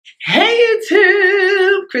Hey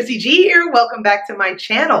YouTube, Christie G here. Welcome back to my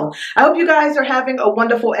channel. I hope you guys are having a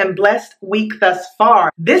wonderful and blessed week thus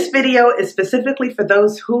far. This video is specifically for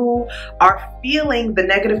those who are feeling the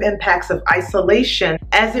negative impacts of isolation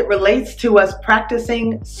as it relates to us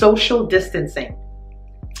practicing social distancing.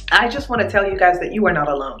 I just want to tell you guys that you are not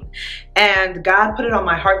alone. And God put it on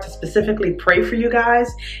my heart to specifically pray for you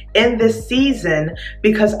guys in this season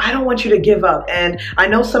because I don't want you to give up. And I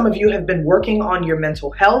know some of you have been working on your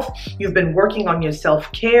mental health. You've been working on your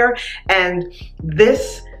self-care. And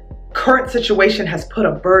this current situation has put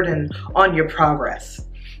a burden on your progress.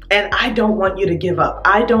 And I don't want you to give up.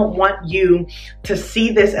 I don't want you to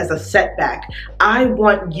see this as a setback. I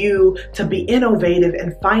want you to be innovative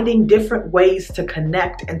and finding different ways to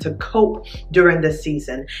connect and to cope during this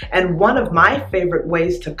season. And one of my favorite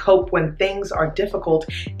ways to cope when things are difficult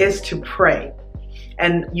is to pray.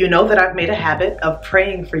 And you know that I've made a habit of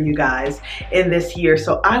praying for you guys in this year.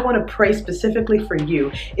 So I want to pray specifically for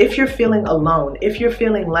you. If you're feeling alone, if you're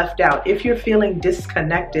feeling left out, if you're feeling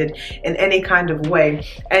disconnected in any kind of way,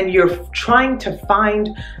 and you're trying to find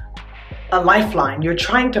a lifeline, you're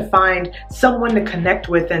trying to find someone to connect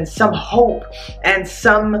with and some hope and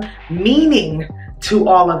some meaning to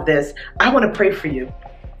all of this, I want to pray for you.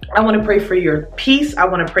 I want to pray for your peace. I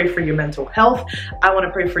want to pray for your mental health. I want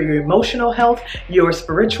to pray for your emotional health, your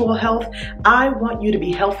spiritual health. I want you to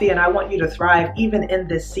be healthy and I want you to thrive even in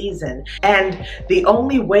this season. And the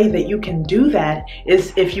only way that you can do that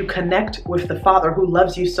is if you connect with the Father who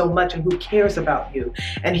loves you so much and who cares about you.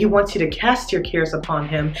 And He wants you to cast your cares upon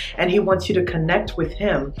Him and He wants you to connect with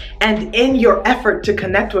Him. And in your effort to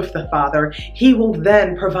connect with the Father, He will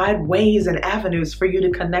then provide ways and avenues for you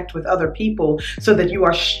to connect with other people so that you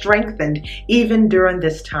are strengthened even during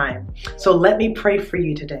this time. So let me pray for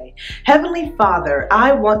you today. Heavenly Father,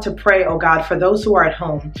 I want to pray, oh God, for those who are at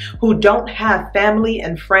home, who don't have family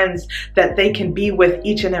and friends that they can be with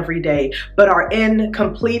each and every day, but are in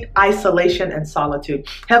complete isolation and solitude.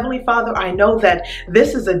 Heavenly Father, I know that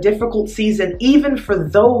this is a difficult season even for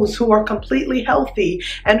those who are completely healthy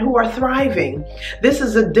and who are thriving. This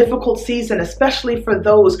is a difficult season, especially for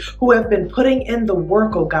those who have been putting in the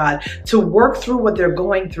work, oh God, to work through what they're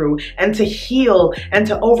going through and to heal and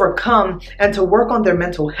to overcome and to work on their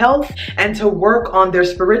mental health and to work on their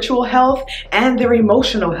spiritual health and their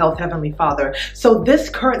emotional health, Heavenly Father. So this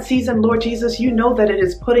current season, Lord Jesus, you know that it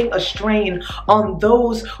is putting a strain on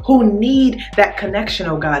those who need that connection,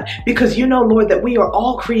 oh God, because you know, Lord, that we are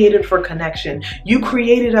all created for connection. You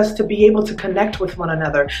created us to be able to connect with one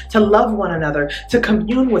another, to love one another, to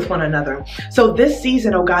commune with one another. So this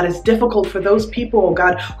season, oh God, is difficult for those people, oh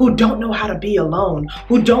God, who don't know how to be alone,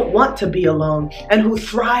 who don't want to be alone, and who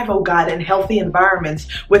thrive, oh God, in healthy environments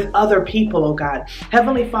with other people, oh God.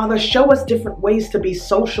 Heavenly Father, show us different ways to be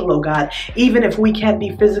social, oh God, even if we can't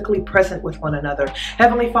be physically present with one another.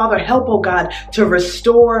 Heavenly Father, help, oh God, to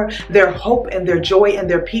restore their hope and their joy and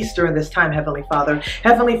their peace during this time, Heavenly Father.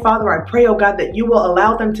 Heavenly Father, I pray, oh God, that you will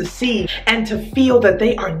allow them to see and to feel that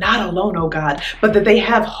they are not alone, oh God, but that they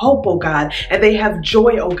have hope, oh God, and they have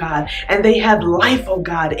joy, oh God, and they have life, oh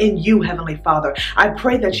God, in you, Heavenly Father. I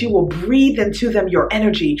pray that you will breathe into them your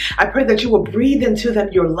energy. I pray that you will breathe into them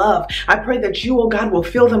your love. I pray that you, oh God, will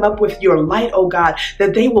fill them up with your light, oh God,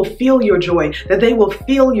 that they will feel your joy, that they will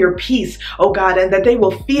feel your peace, oh God, and that they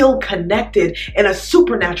will feel connected in a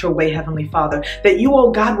supernatural way, Heavenly Father. That you,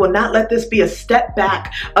 oh God, will not let this be a step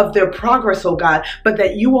back of their progress, oh God, but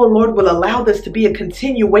that you, oh Lord, will allow this to be a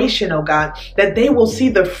continuation, oh God, that they will see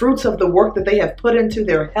the fruits of the work that they have put into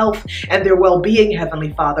their health and their well-being,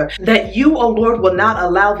 Heavenly Father. That you, oh Lord, will not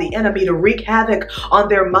allow the enemy to wreak havoc on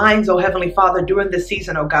their minds, oh Heavenly Father, during this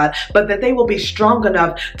season, oh God, but that they will be strong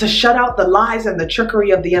enough to shut out the lies and the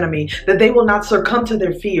trickery of the enemy, that they will not succumb to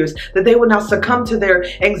their fears, that they will not succumb to their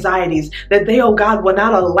anxieties, that they, oh God, will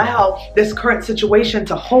not allow this current situation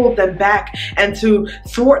to hold them back and to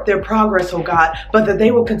thwart their progress, oh God, but that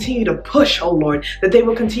they will continue to push, oh Lord, that they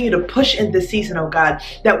will continue to push in this season, oh God,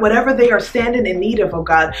 that whatever they are standing in need of, oh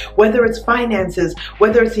God, whether it's finances,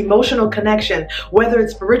 whether it's emotional connection, whether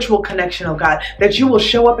it's spiritual connection, oh God, that you will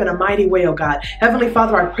show up in a mighty way, oh God. Heavenly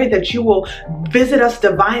Father, I pray that you will visit us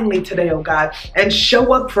divinely today, oh God, and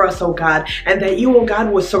show up for us, oh God, and that you, oh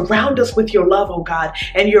God, will surround us with your love, oh God,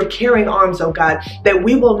 and your caring arms, oh God, that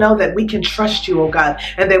we will know that we can trust you, oh God,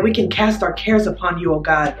 and that we can cast our cares upon you, oh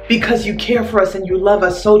God, because you care for us and you love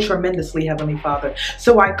us so tremendously, Heavenly Father.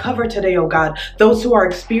 So I cover today, oh God, those who are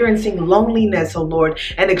experiencing loneliness, oh Lord,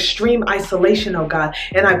 and extreme isolation, oh God,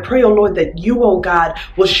 and I pray, oh Lord, that you, oh God,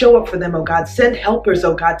 will show up for them, oh God. Send helpers,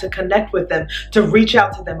 oh God, to connect with them, to reach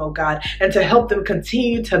out to them, oh God, and to help them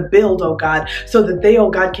continue to build, oh God, so that they, oh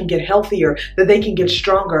God, can get healthier, that they can get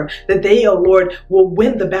stronger, that they, oh Lord, will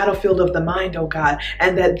win the battlefield of the mind, oh God,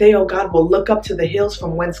 and that they, oh God, will look up to the hills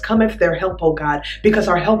from whence cometh their help, oh God, because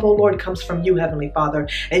our help, oh Lord, comes from you, Heavenly Father,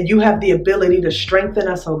 and you have the ability to strengthen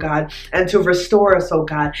us, oh God, and to restore us, oh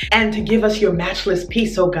God, and to give us your matchless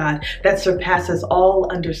peace, oh God, that surpasses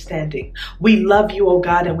all understanding. We love you, oh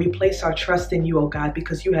God, and we place our trust in you, oh God,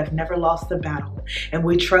 because you have never lost the battle, and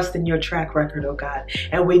we trust in your track record, oh God,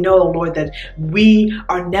 and we know, oh Lord, that we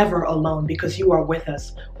are never alone because you are with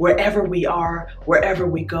us wherever we are, wherever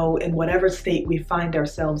we go, in whatever state we find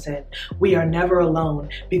ourselves in. We are never alone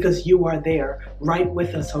because you are there right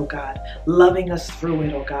with us, oh God, loving us through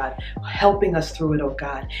it, oh God, helping us through it, oh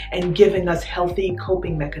God, and giving us healthy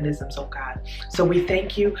coping mechanisms, oh God. So we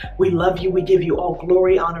thank you, we love you, we give you all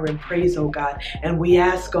glory, honor, and praise, oh God, and we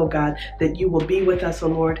ask, oh God, that you will be with us, oh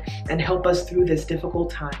Lord, and help us through this difficult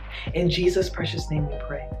time. In Jesus' precious name we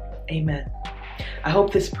pray. Amen. I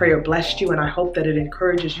hope this prayer blessed you, and I hope that it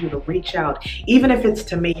encourages you to reach out. Even if it's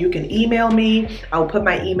to me, you can email me. I'll put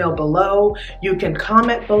my email below. You can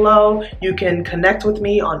comment below. You can connect with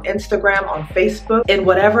me on Instagram, on Facebook. In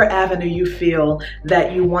whatever avenue you feel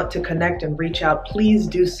that you want to connect and reach out, please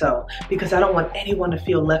do so, because I don't want anyone to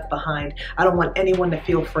feel left behind. I don't want anyone to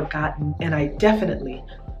feel forgotten, and I definitely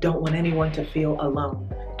don't want anyone to feel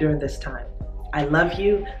alone during this time. I love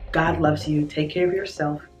you. God loves you. Take care of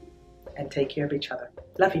yourself and take care of each other.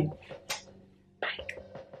 Love you.